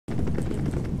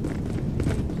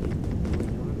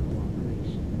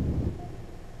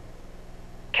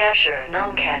Capture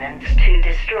null cannons to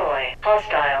destroy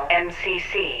hostile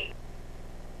MCC.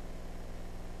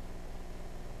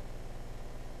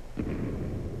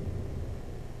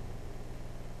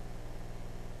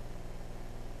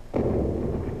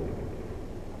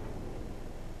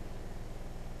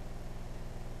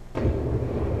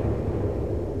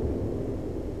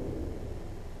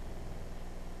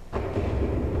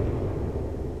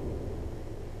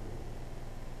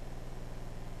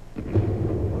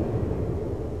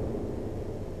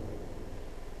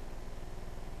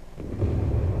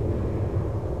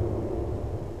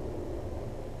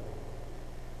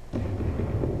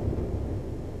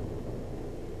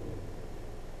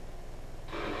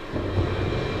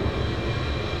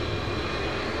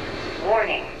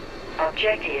 Warning.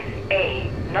 Objective A,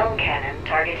 null cannon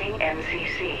targeting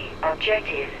MCC.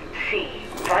 Objective C,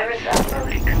 virus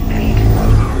upload complete.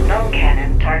 Null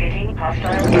cannon targeting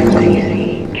hostile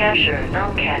MCC. Capture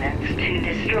null cannons to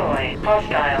destroy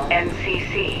hostile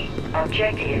MCC.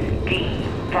 Objective D,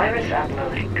 virus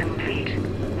upload complete.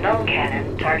 Null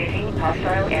cannon targeting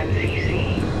hostile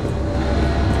MCC.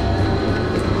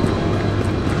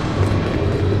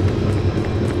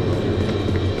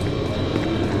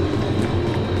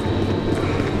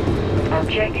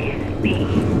 Objective B,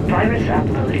 virus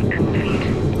upload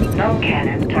complete. Null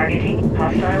cannon targeting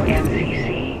hostile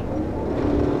MCC.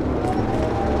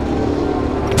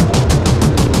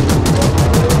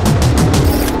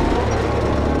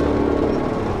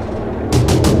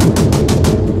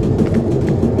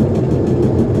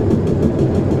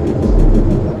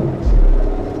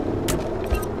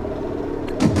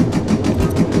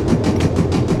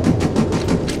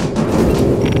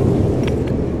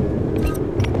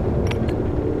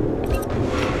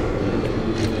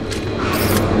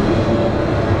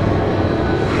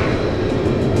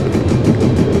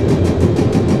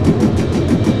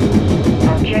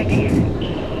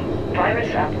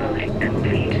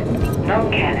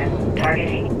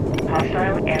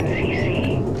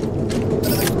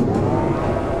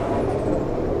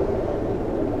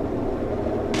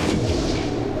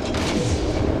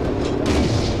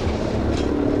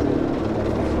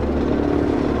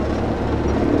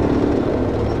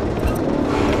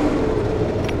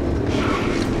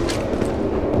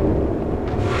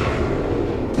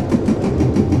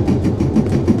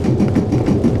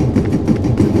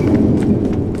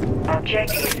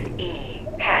 Objective E,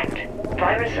 hacked.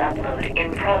 Virus upload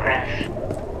in progress.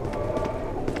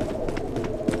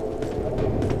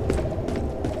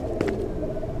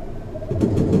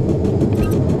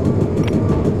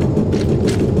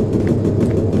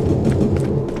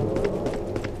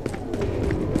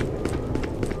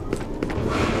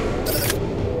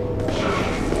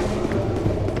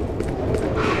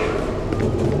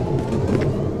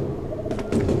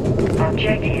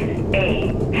 Objective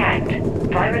A, hacked.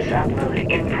 Virus upload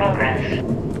in progress.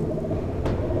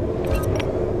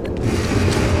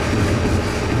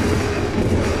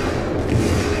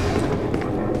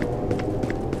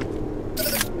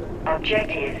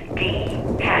 Objective D,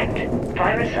 hacked.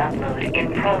 Virus upload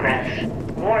in progress.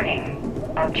 Warning.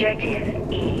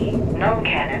 Objective E, null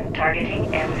cannon targeting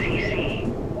MCC.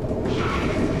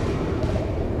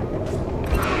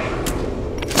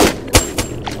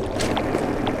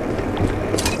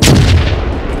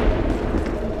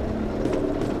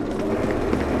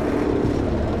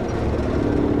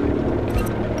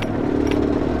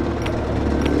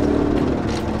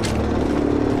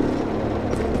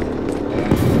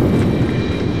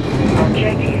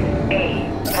 Objective A,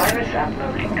 virus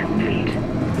upload complete.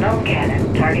 Null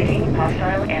cannon targeting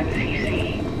hostile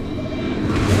MCC.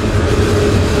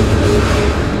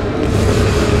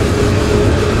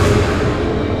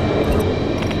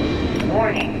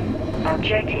 Warning.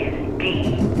 Objective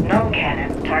D, null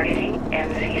cannon targeting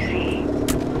MCC.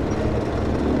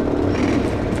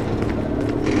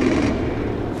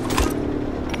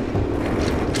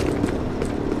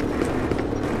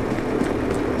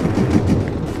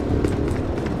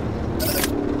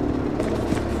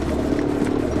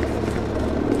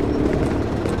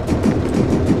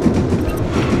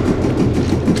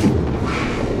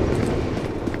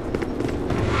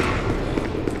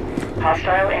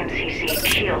 Hostile MCC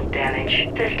shield damage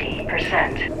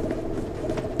 50%.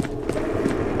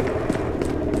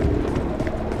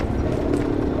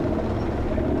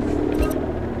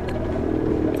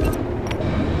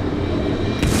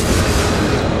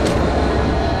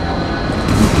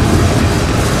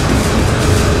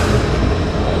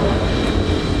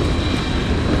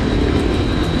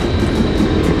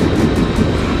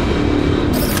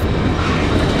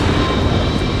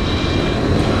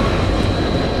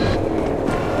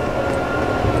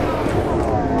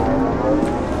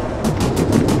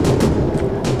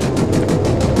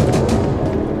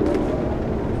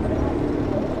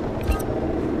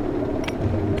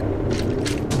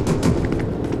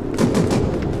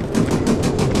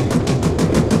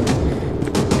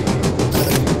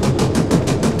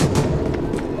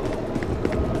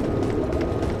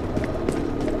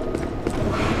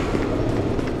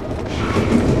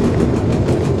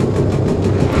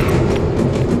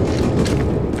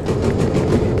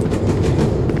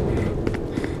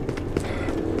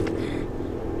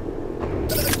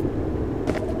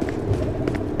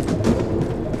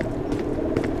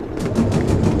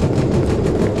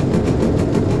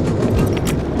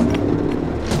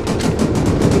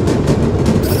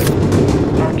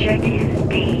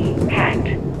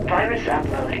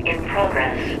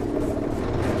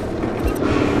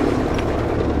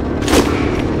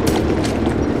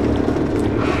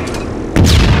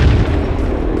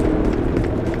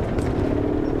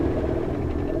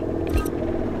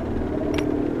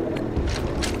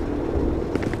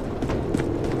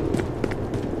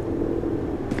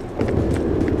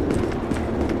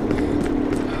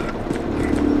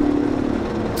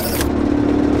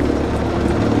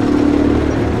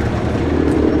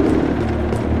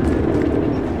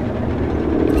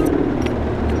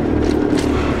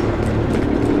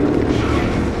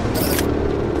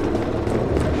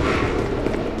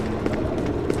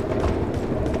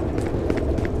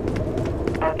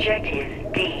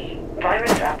 Objective D.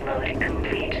 Virus upload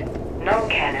complete. Null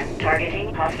cannon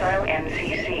targeting hostile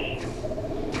MCC.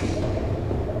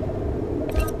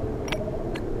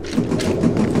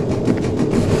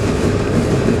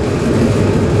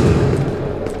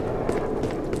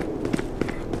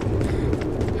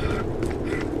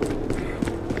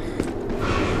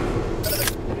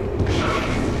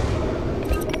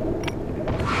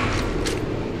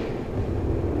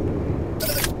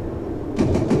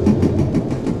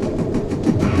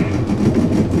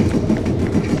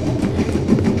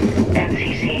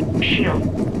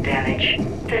 Shield damage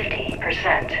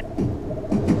 50%.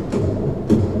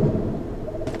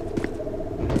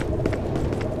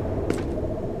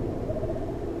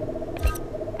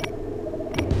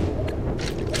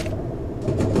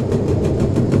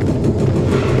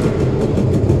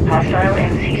 Hostile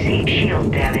MCC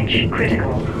shield damage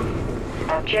critical.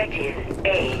 Objective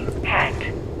A hacked.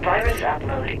 Virus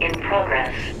upload in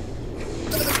progress.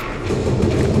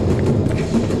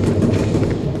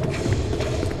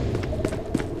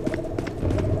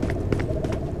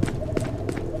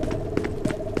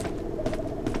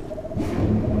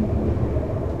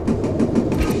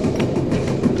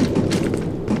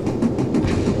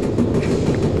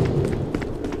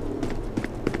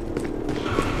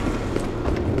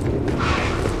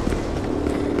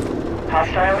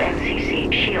 Hostile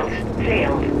MCC shields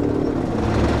failed.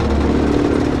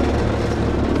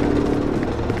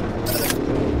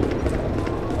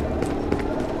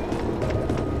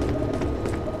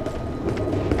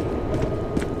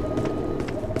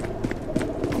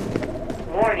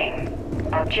 Warning.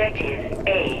 Objective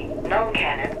A. Null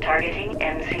cannon targeting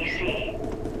MCC.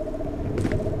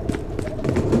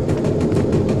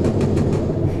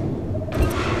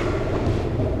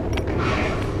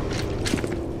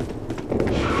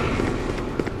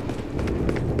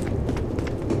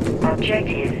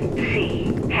 Objective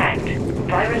C. Hacked.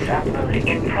 Virus upload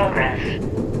in progress.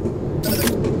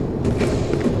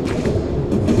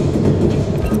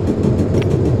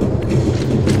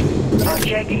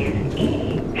 Objective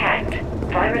E. Hacked.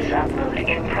 Virus upload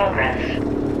in progress.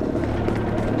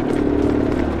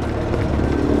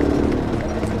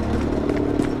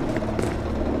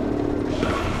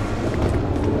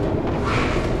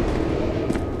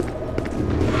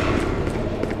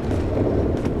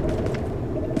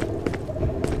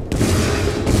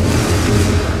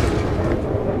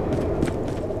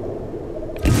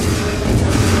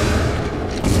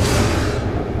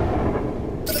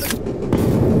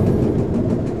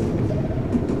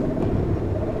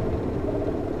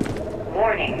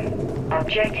 Warning.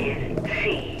 Objective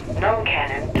C. Null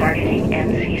cannon targeting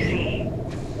MCC.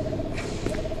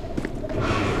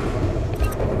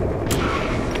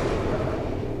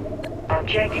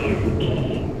 Objective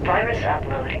E. Virus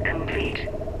upload complete.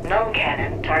 Null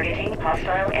cannon targeting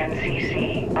hostile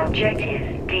MCC.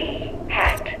 Objective D.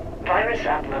 Hacked. Virus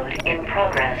upload in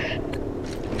progress.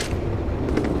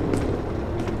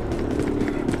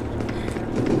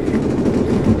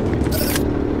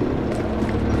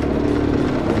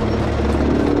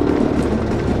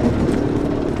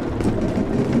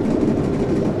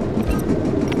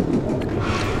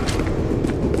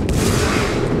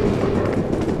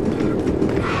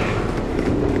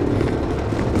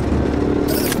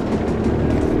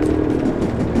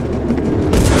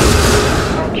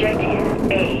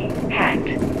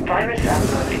 Virus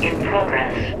upload in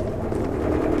progress.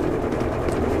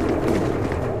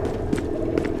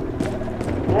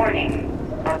 Warning.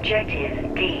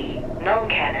 Objective D. Null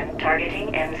cannon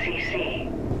targeting MCC.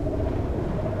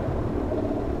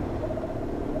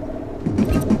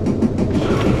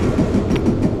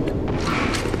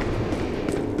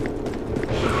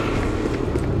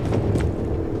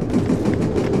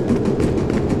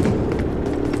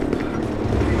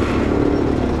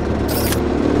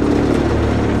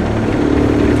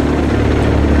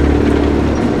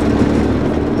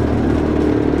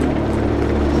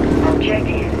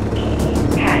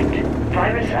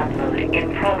 Upload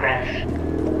in progress.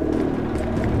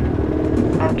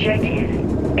 Objective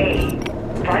A.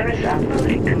 Virus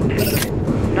upload complete.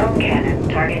 Null cannon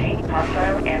targeting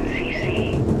hostile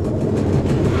MCC.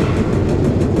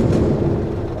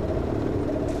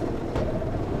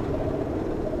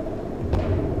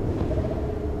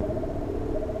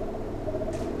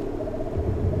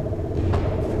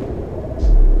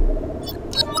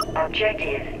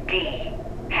 Objective D.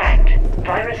 Hacked.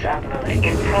 Virus upload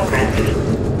in progress.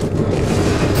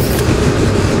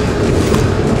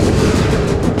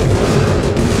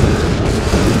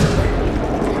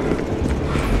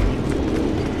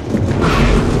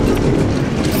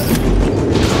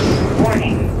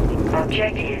 Warning.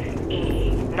 Objective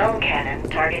E. Null cannon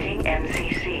targeting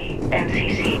MCC.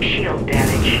 NCC shield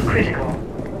damage critical.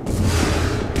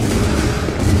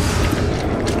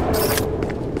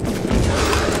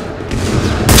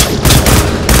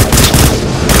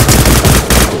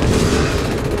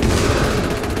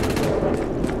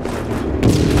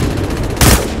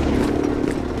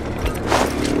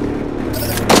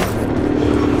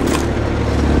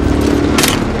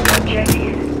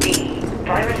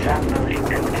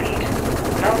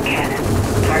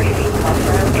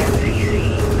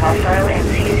 Hostile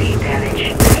NCC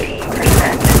damage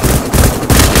 50%.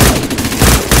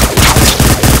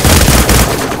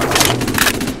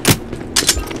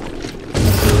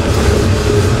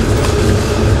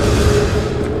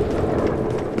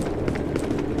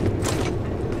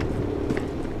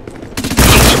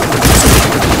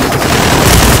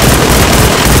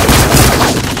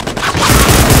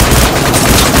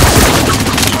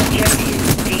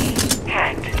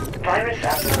 Virus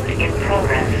upload in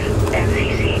progress.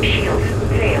 NCC shields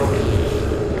failed.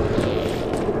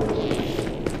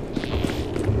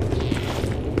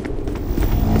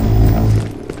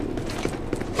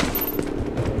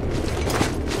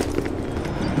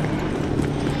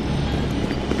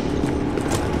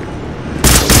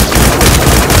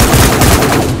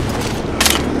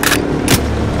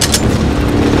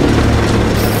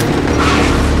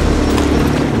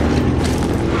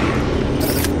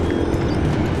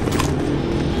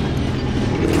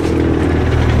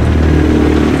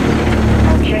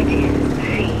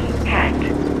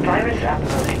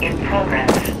 Upload in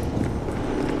progress.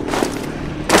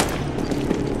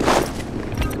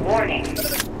 Warning.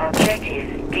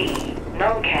 Objective D.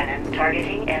 Null cannon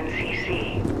targeting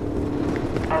MCC.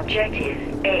 Objective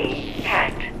A.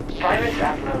 Hacked. Virus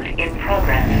upload in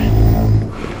progress.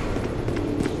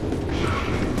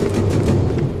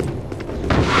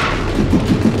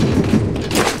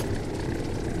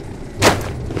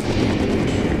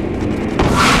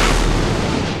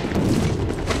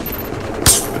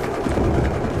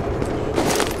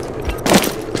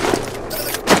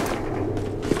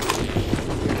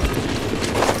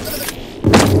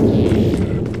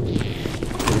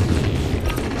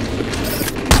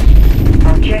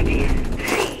 Objective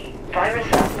C. Virus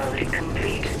upload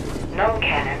complete. Null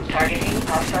cannon targeting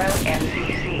hostile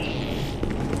MCC.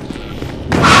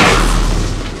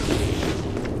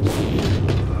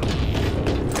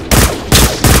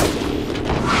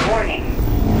 Warning.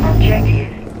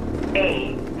 Objective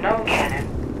A. Null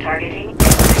cannon targeting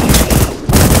MCC.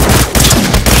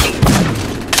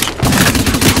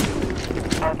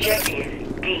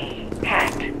 Objective D.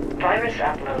 Hacked. Virus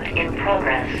upload in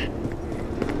progress.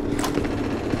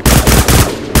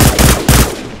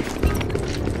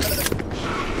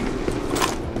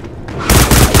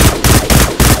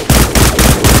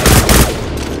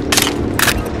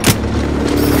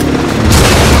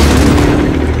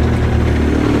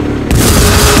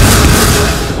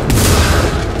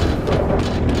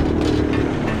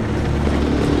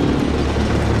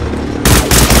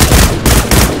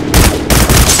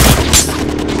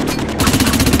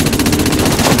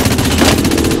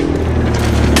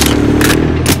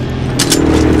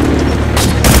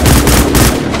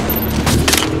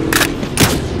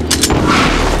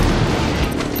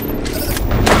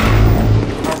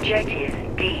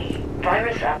 Objective D.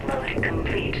 Virus upload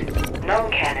complete. Null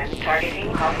cannon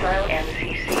targeting hostile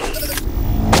MCC.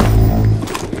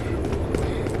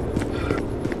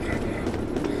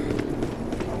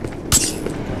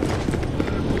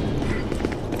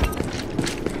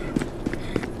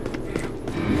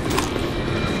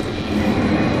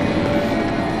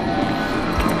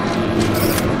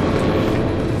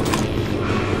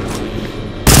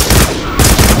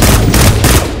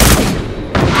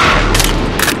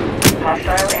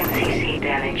 Hostile NCC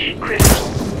damage critical.